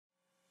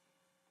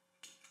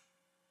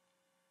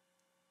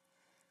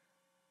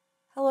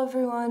Hello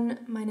everyone,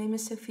 my name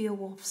is Sofia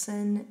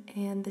Wolfson,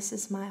 and this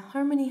is my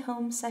Harmony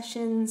Home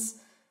sessions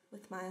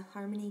with my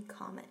Harmony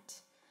Comet.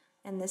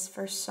 And this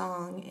first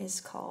song is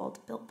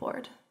called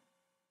Billboard.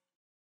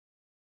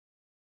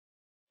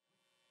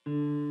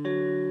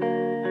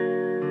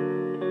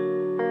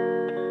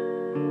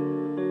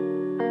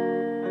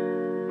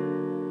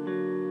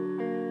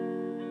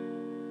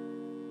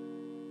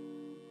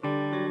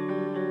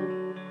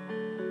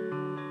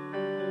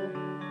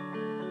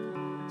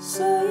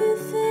 Saw your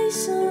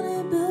face on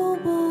a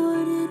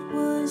billboard, it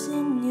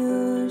wasn't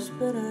yours,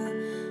 but I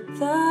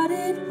thought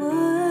it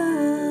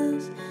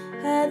was.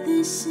 Had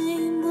the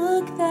same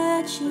look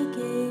that you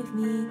gave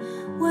me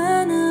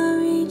when I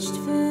reached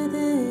for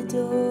the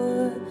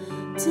door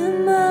to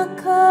my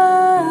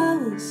car. I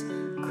was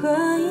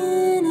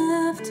crying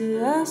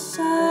after I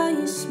saw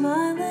you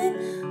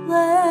smiling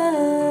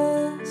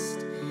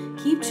last.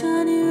 Keep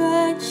trying to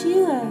write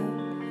you out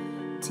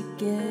to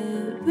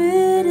get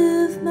rid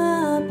of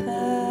my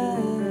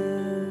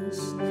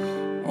past.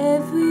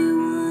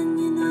 Everyone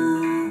you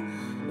know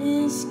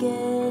is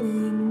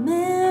getting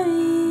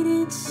married,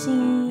 it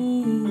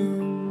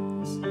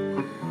seems,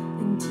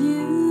 and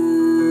you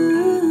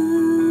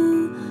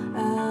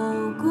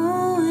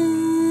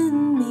outgrowing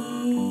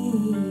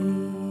me.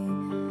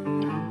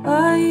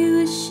 Are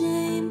you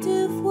ashamed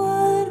of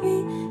what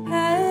we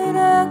had?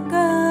 I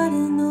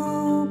gotta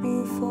know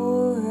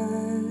before I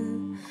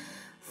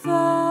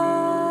fall.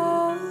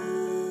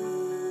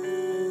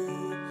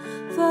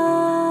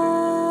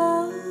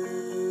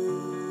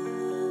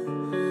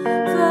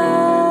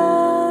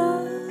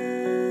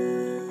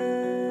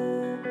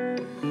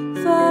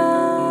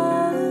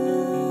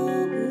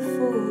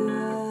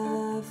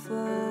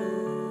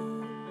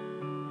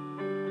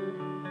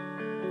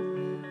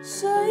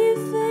 Saw your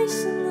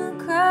face in the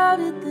crowd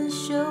at the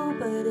show,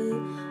 but it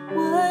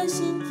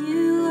wasn't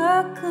you,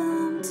 I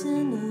come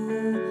to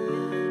know.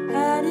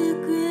 Had a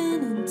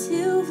grin and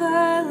two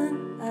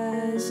violent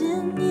eyes,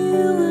 and you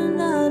were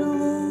not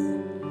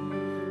alone.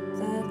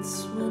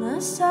 That's when I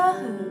saw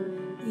her.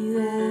 You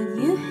had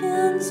your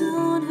hands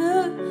on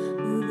her,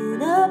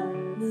 moving up,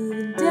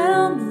 moving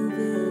down,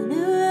 moving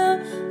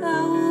around.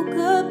 I woke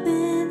up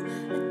in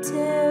a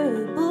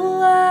terrible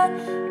lie,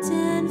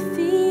 10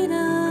 feet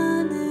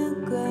underground.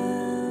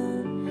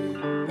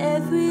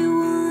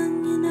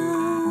 Everyone you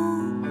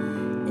know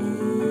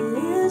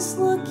is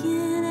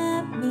looking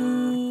at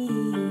me,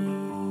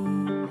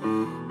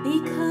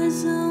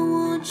 because I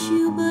want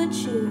you, but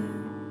you're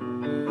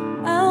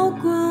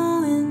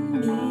outgrowing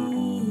me.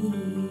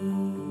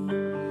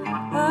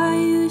 Are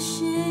you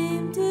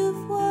ashamed of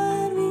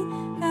what we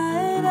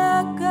had?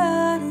 I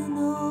gotta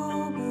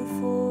know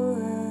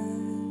before I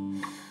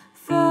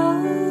fall.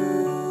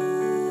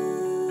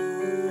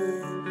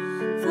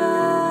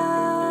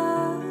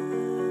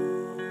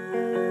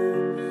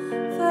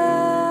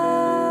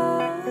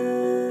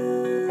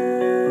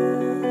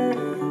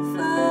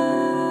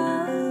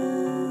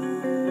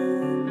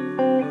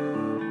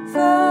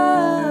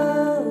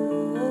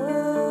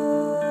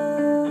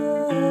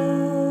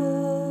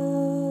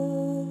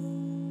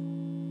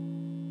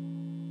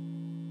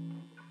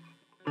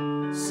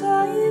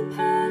 Saw you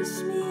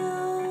pass me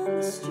on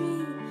the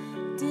street,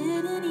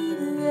 didn't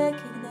even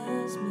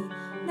recognize me.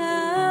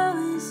 Now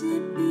is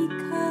it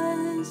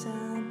because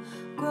I'm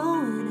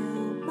growing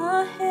out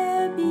my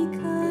hair,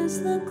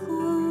 because the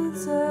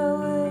clothes I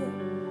wear?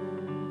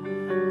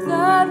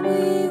 Thought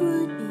we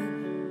would be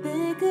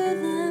bigger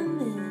than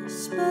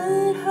this,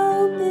 but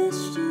hope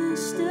is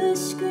just a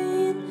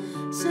screen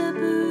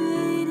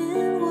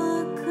separating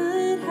what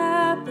could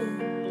happen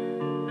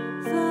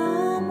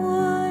from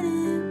what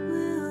it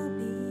will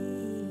be.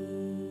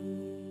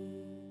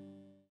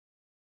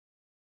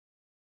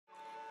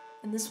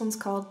 And this one's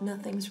called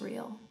Nothing's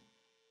Real.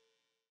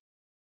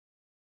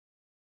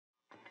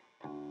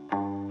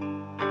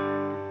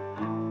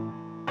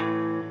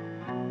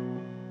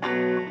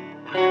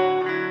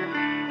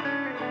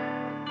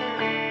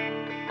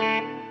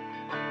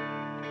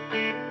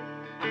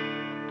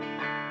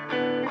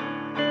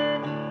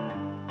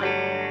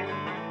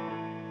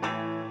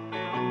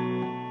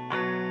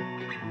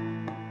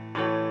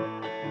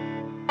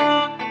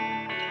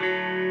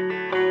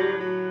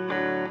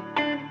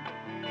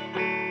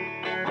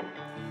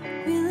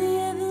 Really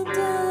haven't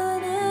done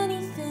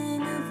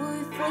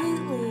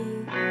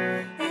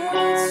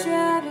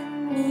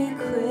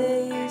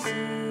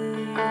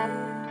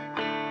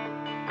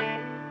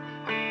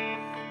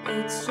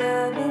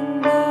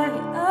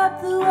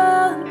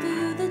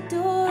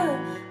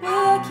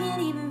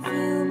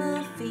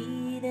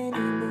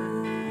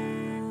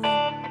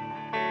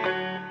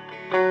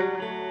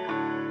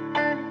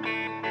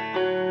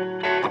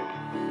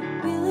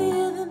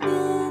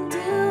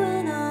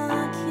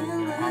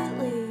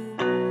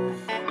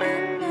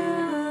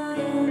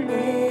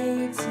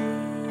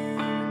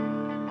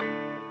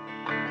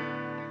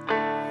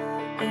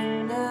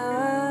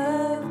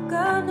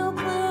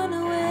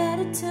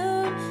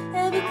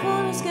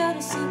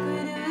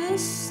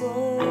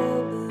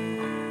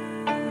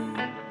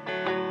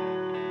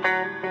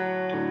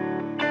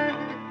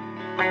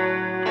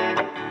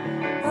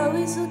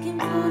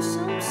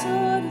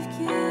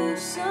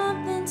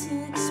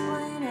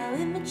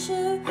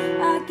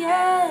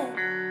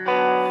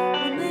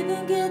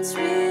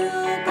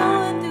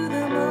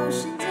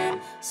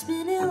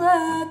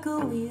like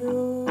a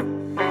wheel,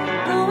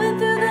 going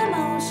through the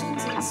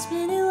motions and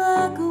spinning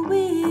like a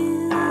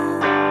wheel.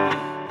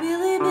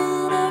 Really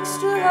been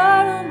extra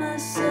hard on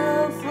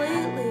myself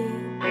lately.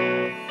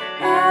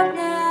 At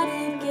night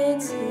it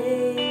gets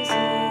hazy.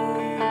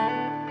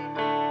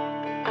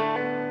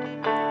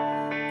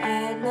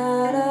 At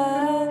night I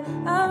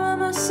write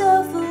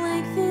myself a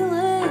lengthy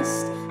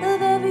list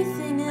of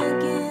everything I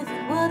give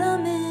and what I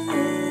miss.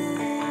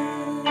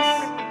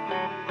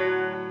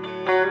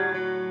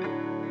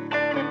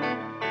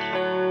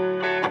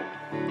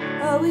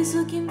 Always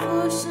looking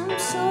for some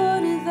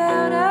sort of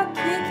out. I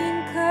kick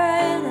and cry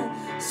and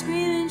I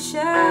scream and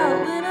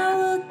shout when I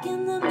look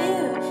in the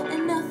mirror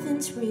and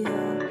nothing's real.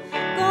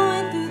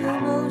 Going through the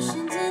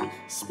motions and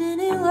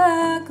spinning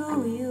like a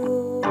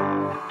wheel.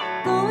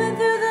 Going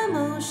through the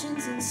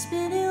motions and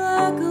spinning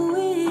like a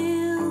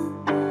wheel.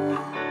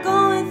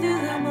 Going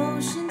through the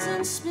motions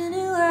and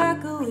spinning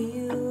like a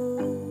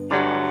wheel.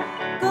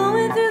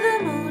 Going through the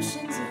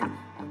motions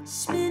and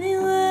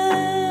spinning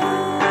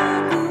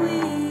like a wheel.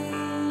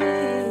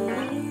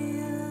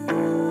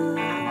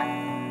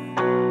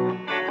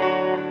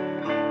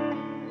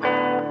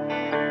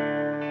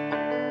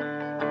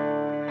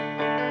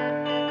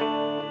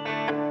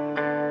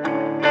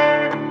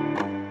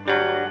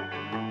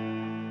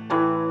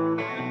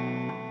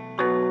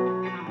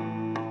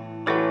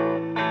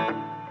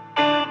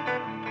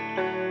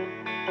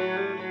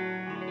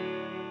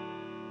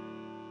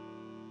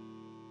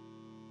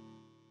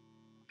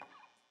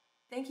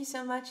 Thank you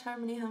so much,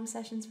 Harmony Home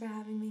Sessions, for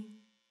having me.